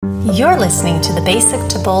You're listening to the Basic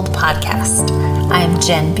to Bold podcast. I'm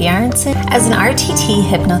Jen Bjarnson. As an RTT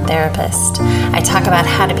hypnotherapist, I talk about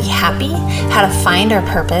how to be happy, how to find our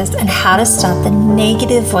purpose, and how to stop the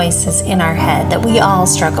negative voices in our head that we all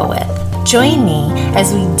struggle with. Join me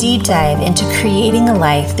as we deep dive into creating a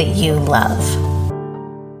life that you love.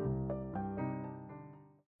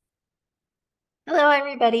 Hello,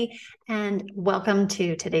 everybody, and welcome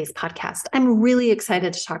to today's podcast. I'm really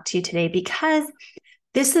excited to talk to you today because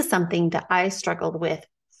this is something that I struggled with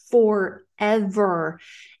forever.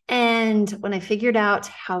 And when I figured out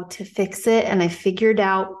how to fix it and I figured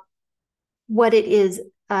out what it is,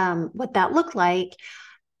 what that looked like,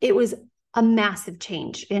 it was a massive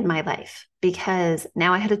change in my life because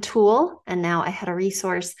now I had a tool and now I had a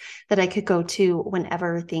resource that I could go to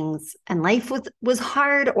whenever things and life was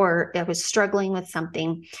hard or I was struggling with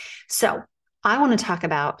something. So I want to talk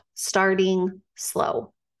about starting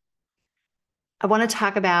slow. I want to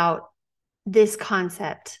talk about this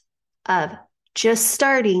concept of just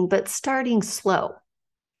starting, but starting slow.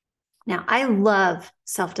 Now, I love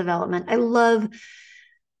self-development. I love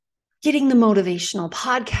getting the motivational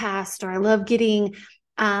podcast, or I love getting,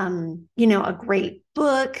 a great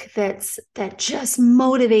book that just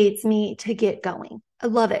motivates me to get going. I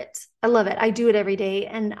love it. I love it. I do it every day,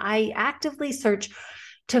 and I actively search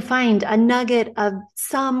to find a nugget of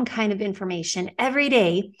some kind of information every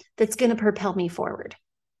day that's going to propel me forward.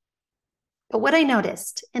 But what I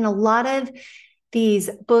noticed in a lot of these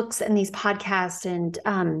books and these podcasts and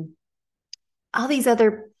all these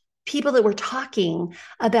other people that were talking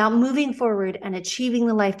about moving forward and achieving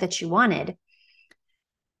the life that you wanted,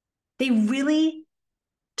 they really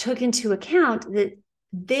took into account that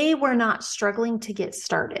they were not struggling to get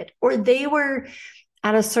started, or they were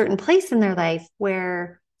at a certain place in their life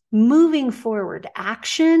where moving forward,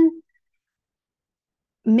 action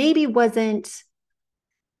maybe wasn't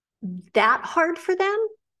that hard for them,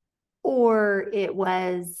 or it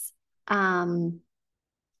was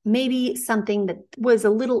maybe something that was a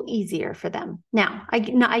little easier for them. Now, I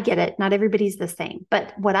get it. Not everybody's the same.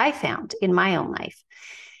 But what I found in my own life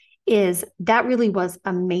is that really was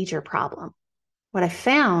a major problem. What I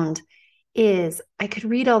found is I could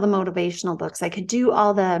read all the motivational books. I could do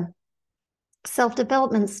all the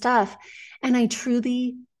self-development stuff, and I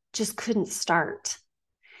truly just couldn't start.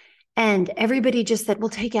 And everybody just said, well,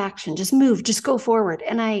 take action, just move, just go forward.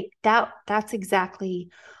 And that's exactly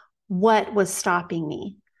what was stopping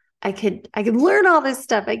me. I could learn all this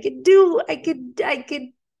stuff. I could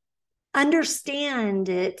understand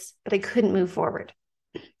it, but I couldn't move forward.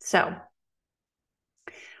 So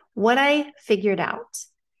what I figured out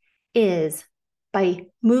is by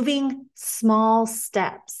moving small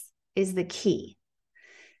steps is the key.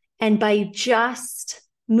 And by just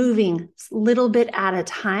moving a little bit at a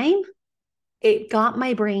time, it got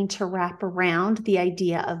my brain to wrap around the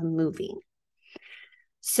idea of moving.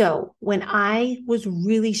 So when I was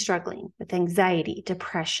really struggling with anxiety,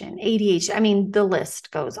 depression, ADHD, the list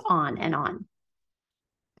goes on and on.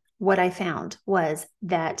 What I found was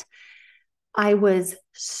that I was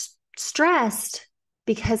stressed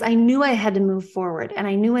because I knew I had to move forward and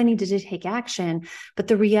I knew I needed to take action. But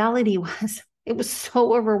the reality was it was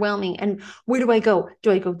so overwhelming. And where do I go?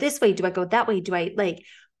 Do I go this way? Do I go that way?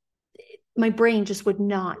 My brain just would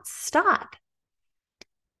not stop.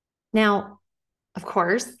 Now, of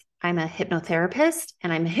course, I'm a hypnotherapist,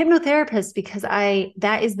 and I'm a hypnotherapist because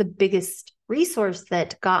that is the biggest resource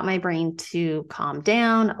that got my brain to calm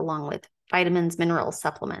down, along with vitamins, minerals,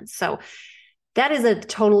 supplements. So that is I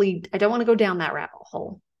don't want to go down that rabbit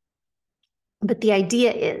hole. But the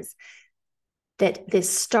idea is that this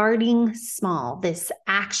starting small, this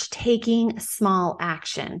taking small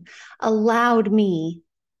action allowed me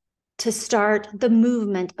to start the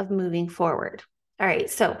movement of moving forward. All right.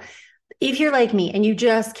 So if you're like me and you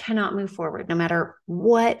just cannot move forward, no matter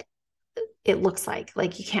what it looks like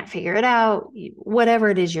you can't figure it out, whatever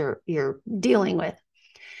it is you're dealing with.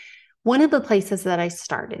 One of the places that I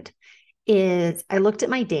started is I looked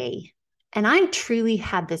at my day, and I truly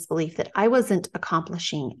had this belief that I wasn't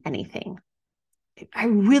accomplishing anything. I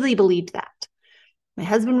really believed that. My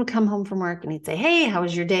husband would come home from work and he'd say, hey, how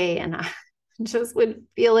was your day? And I just would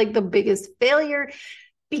feel like the biggest failure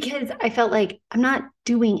because I felt like I'm not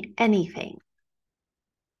doing anything.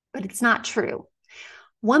 But it's not true.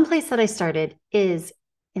 One place that I started is,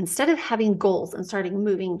 instead of having goals and starting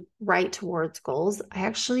moving right towards goals, I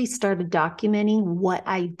actually started documenting what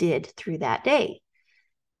I did through that day.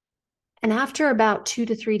 And after about 2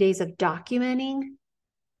 to 3 days of documenting,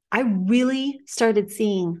 I really started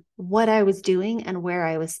seeing what I was doing and where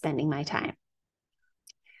I was spending my time.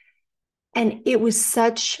 And it was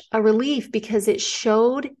such a relief because it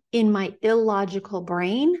showed in my illogical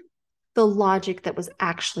brain the logic that was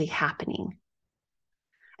actually happening.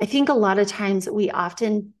 I think a lot of times we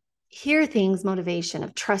often hear things, motivation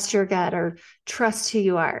of trust your gut or trust who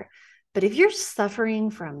you are. But if you're suffering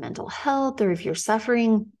from mental health or if you're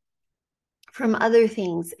suffering from other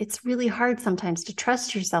things, it's really hard sometimes to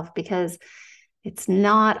trust yourself because it's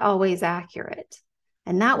not always accurate.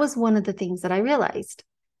 And that was one of the things that I realized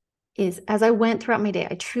is as I went throughout my day,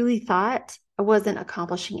 I truly thought I wasn't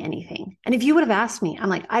accomplishing anything. And if you would have asked me, I'm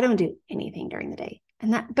like, I don't do anything during the day.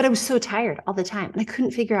 But I was so tired all the time and I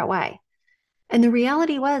couldn't figure out why. And the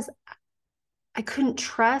reality was I couldn't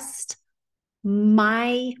trust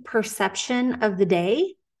my perception of the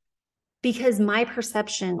day because my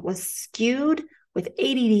perception was skewed with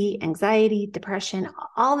ADD, anxiety, depression,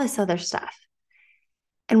 all this other stuff.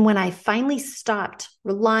 And when I finally stopped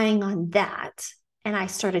relying on that and I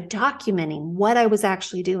started documenting what I was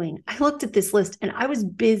actually doing, I looked at this list and I was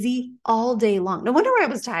busy all day long. No wonder I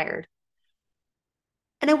was tired.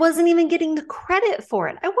 And I wasn't even getting the credit for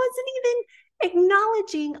it. I wasn't even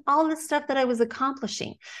acknowledging all the stuff that I was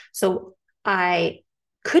accomplishing. So I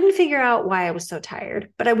couldn't figure out why I was so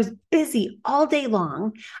tired, but I was busy all day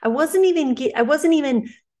long. I wasn't even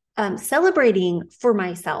celebrating for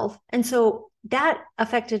myself. And so that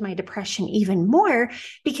affected my depression even more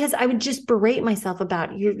because I would just berate myself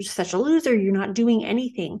about, you're such a loser, you're not doing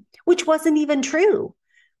anything, which wasn't even true.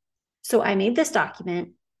 So I made this document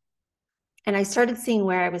and I started seeing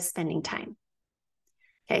where I was spending time.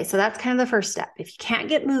 Okay, so that's kind of the first step. If you can't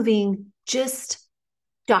get moving, just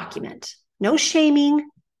document. No shaming,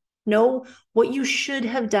 no what you should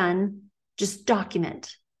have done, just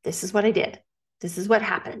document. This is what I did. This is what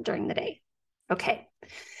happened during the day. Okay.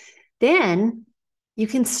 Then you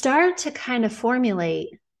can start to kind of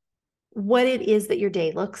formulate what it is that your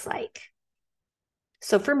day looks like.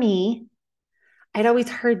 So for me, I'd always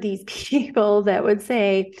heard these people that would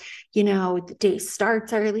say, the day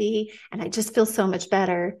starts early and I just feel so much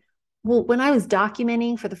better. Well, when I was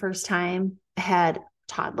documenting for the first time, I had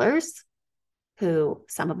toddlers who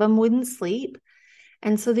some of them wouldn't sleep.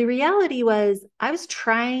 And so the reality was I was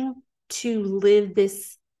trying to live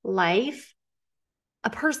this life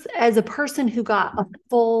as a person who got a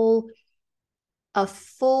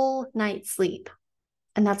full night's sleep.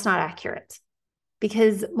 And that's not accurate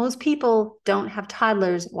because most people don't have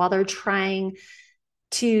toddlers while they're trying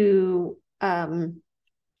to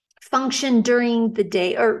function during the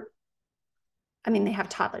day, they have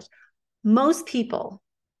toddlers. Most people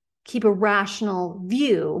keep a rational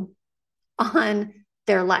view on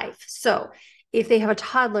their life. So if they have a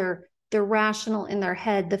toddler, they're rational in their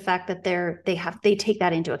head, the fact that they take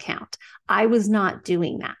that into account. I was not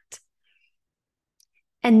doing that.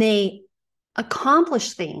 And they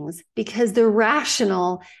accomplish things because they're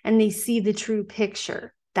rational and they see the true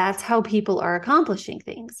picture. That's how people are accomplishing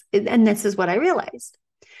things. And this is what I realized.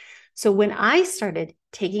 So when I started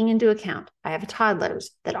taking into account, I have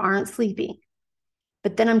toddlers that aren't sleeping,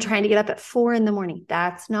 but then I'm trying to get up at 4 a.m.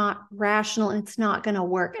 That's not rational and it's not going to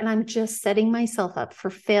work. And I'm just setting myself up for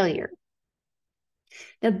failure.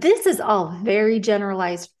 Now, this is all very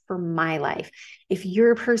generalized for my life. If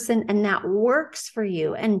you're a person and that works for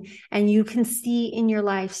you and you can see in your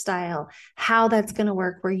lifestyle how that's going to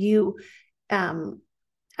work where you,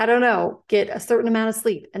 get a certain amount of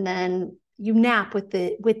sleep and then you nap with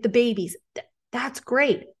the babies, that's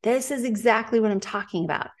great. This is exactly what I'm talking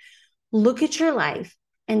about. Look at your life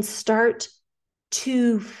and start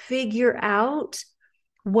to figure out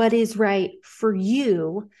what is right for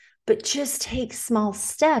you, but just take small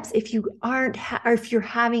steps if you aren't or if you're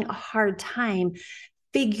having a hard time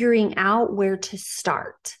figuring out where to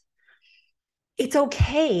start. It's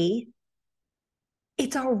okay.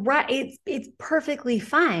 It's all right. It's perfectly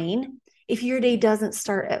fine if your day doesn't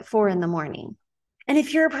start at 4 a.m. And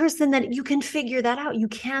if you're a person that you can figure that out, you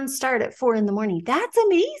can start at 4 a.m. That's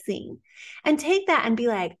amazing. And take that and be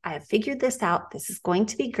like, I have figured this out. This is going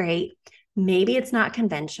to be great. Maybe it's not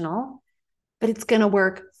conventional, but it's going to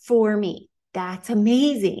work for me. That's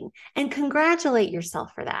amazing. And congratulate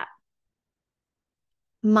yourself for that.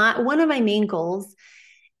 One of my main goals,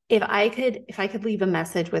 if I could leave a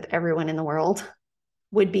message with everyone in the world,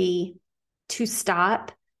 would be to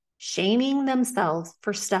stop shaming themselves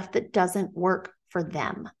for stuff that doesn't work for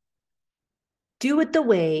them. Do it the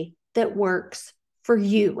way that works for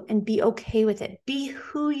you and be okay with it. Be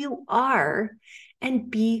who you are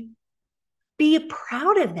and be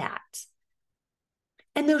proud of that.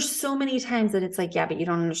 And there's so many times that it's like, yeah, but you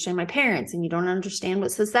don't understand my parents and you don't understand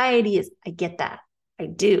what society is. I get that. I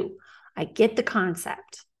do. I get the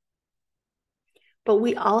concept. but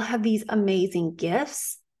we all have these amazing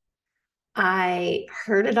gifts. I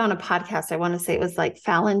heard it on a podcast. I want to say it was like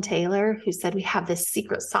Fallon Taylor who said we have this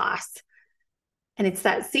secret sauce. And it's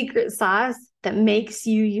that secret sauce that makes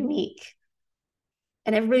you unique.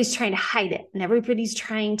 And everybody's trying to hide it. And everybody's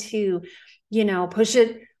trying to,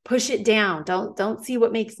 push it down. Don't see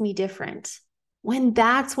what makes me different. When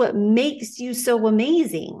that's what makes you so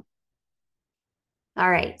amazing. All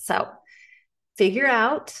right. So figure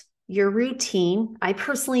out your routine. I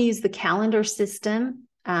personally use the calendar system.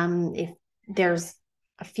 If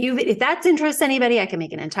that's interests anybody, I can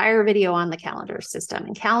make an entire video on the calendar system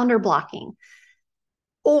and calendar blocking,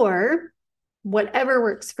 or whatever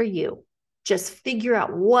works for you. Just figure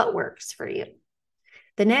out what works for you.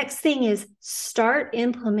 The next thing is start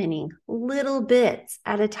implementing little bits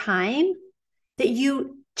at a time that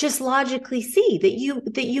you just logically see,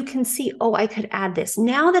 that you can see, oh, I could add this.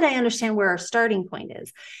 Now that I understand where our starting point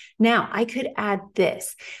is, now I could add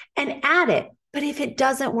this and add it. But if it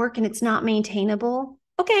doesn't work and it's not maintainable,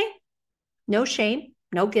 okay, no shame,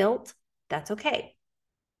 no guilt. That's okay.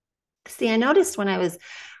 See, I noticed when I was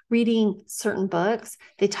reading certain books,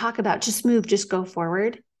 they talk about just move, just go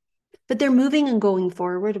forward. But their moving and going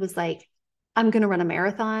forward was like, I'm going to run a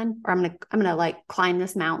marathon, or I'm going to like climb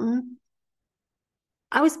this mountain.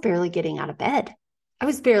 I was barely getting out of bed. I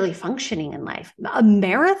was barely functioning in life. A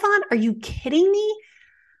marathon? Are you kidding me?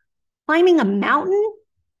 Climbing a mountain?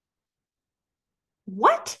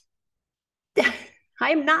 What?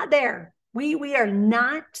 I'm not there. We are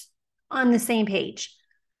not on the same page.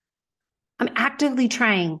 I'm actively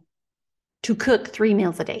trying to cook 3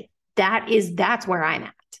 meals a day. That's where I'm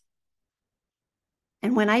at.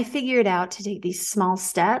 And when I figured out to take these small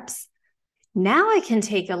steps, now I can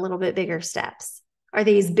take a little bit bigger steps. Are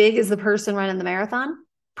they as big as the person running the marathon?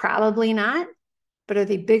 Probably not. But are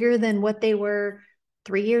they bigger than what they were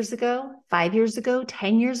 3 years ago, 5 years ago,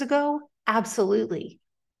 10 years ago? Absolutely.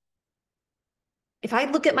 If I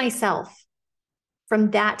look at myself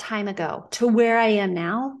from that time ago to where I am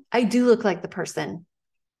now, I do look like the person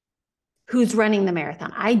who's running the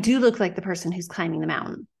marathon. I do look like the person who's climbing the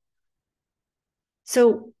mountain.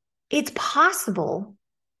 So it's possible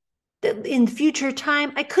that in future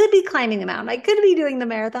time, I could be climbing the mountain. I could be doing the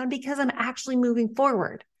marathon because I'm actually moving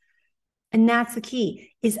forward. And that's the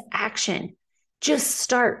key, is action. Just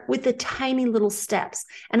start with the tiny little steps.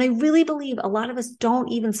 And I really believe a lot of us don't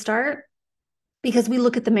even start because we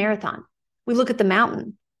look at the marathon. We look at the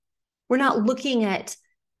mountain. We're not looking at,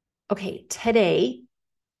 okay, today,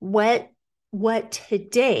 what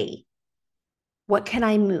today, what can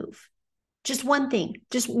I move? Just one thing,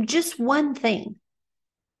 just one thing.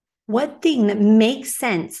 What thing that makes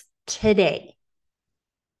sense today?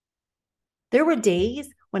 There were days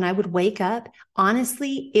when I would wake up,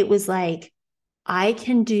 honestly, it was like, I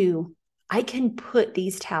can put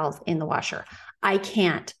these towels in the washer. I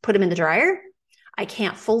can't put them in the dryer. I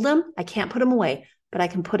can't fold them. I can't put them away, but I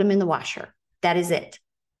can put them in the washer. That is it.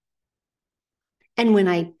 And when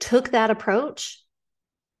I took that approach,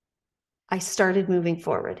 I started moving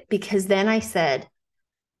forward, because then I said,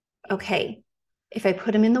 okay, if I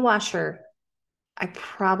put them in the washer, I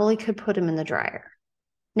probably could put them in the dryer.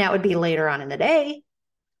 Now it would be later on in the day,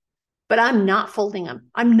 but I'm not folding them.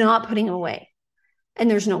 I'm not putting them away. And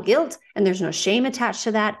there's no guilt and there's no shame attached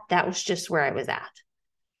to that. That was just where I was at.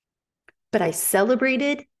 But I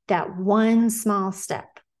celebrated that one small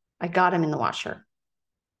step. I got them in the washer.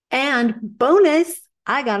 And bonus,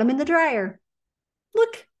 I got them in the dryer.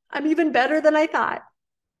 Look, I'm even better than I thought.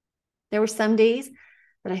 There were some days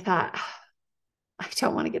that I thought, I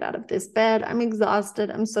don't want to get out of this bed. I'm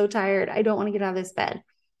exhausted. I'm so tired. I don't want to get out of this bed.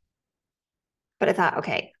 But I thought,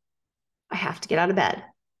 okay, I have to get out of bed.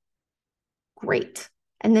 Great.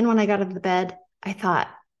 And then when I got out of the bed, I thought,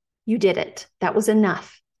 you did it. That was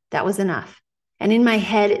enough. That was enough. And in my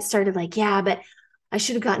head, it started like, yeah, but I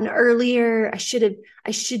should have gotten earlier. I should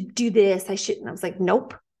do this. And I was like,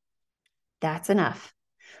 nope, that's enough.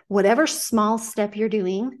 Whatever small step you're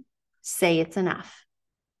doing, say it's enough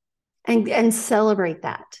and celebrate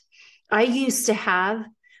that. I used to have,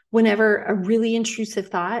 whenever a really intrusive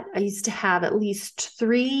thought, I used to have at least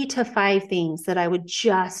 3 to 5 things that I would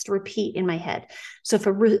just repeat in my head. So if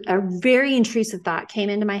a very intrusive thought came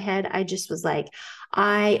into my head, I just was like,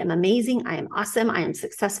 I am amazing. I am awesome. I am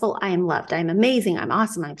successful. I am loved. I am amazing. I'm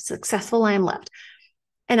awesome. I'm successful. I am loved.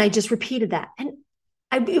 And I just repeated that. And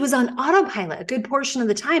it was on autopilot. A good portion of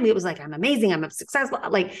the time, it was like, I'm amazing. I'm successful.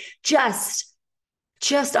 Like just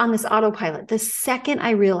on this autopilot. The second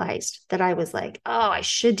I realized that I was like, oh, I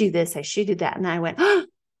should do this. I should do that. And then I went, oh,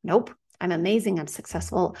 nope, I'm amazing. I'm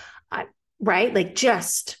successful. Right? Like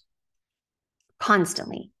just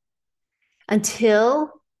constantly.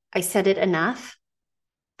 until I said it enough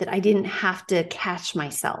that I didn't have to catch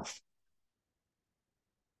myself.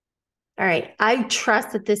 All right. I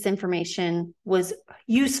trust that this information was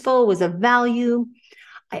useful, was of value.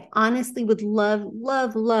 I honestly would love,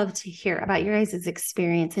 love, love to hear about your guys'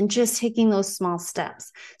 experience and just taking those small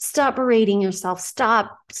steps. Stop berating yourself.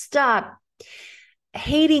 Stop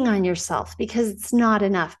hating on yourself because it's not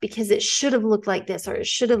enough, because it should have looked like this or it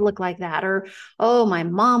should have looked like that. Or, oh, my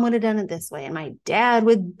mom would have done it this way and my dad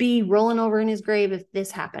would be rolling over in his grave if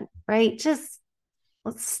this happened, right? Just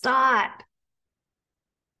let's stop.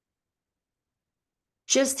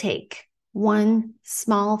 Just take one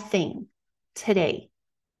small thing today.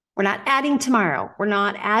 We're not adding tomorrow. We're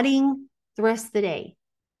not adding the rest of the day.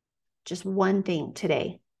 Just one thing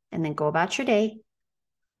today. And then go about your day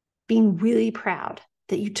being really proud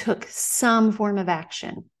that you took some form of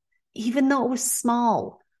action, even though it was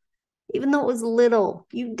small, even though it was little.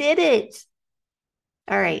 You did it.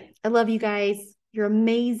 All right. I love you guys. You're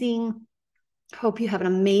amazing. Hope you have an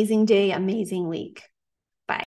amazing day, amazing week.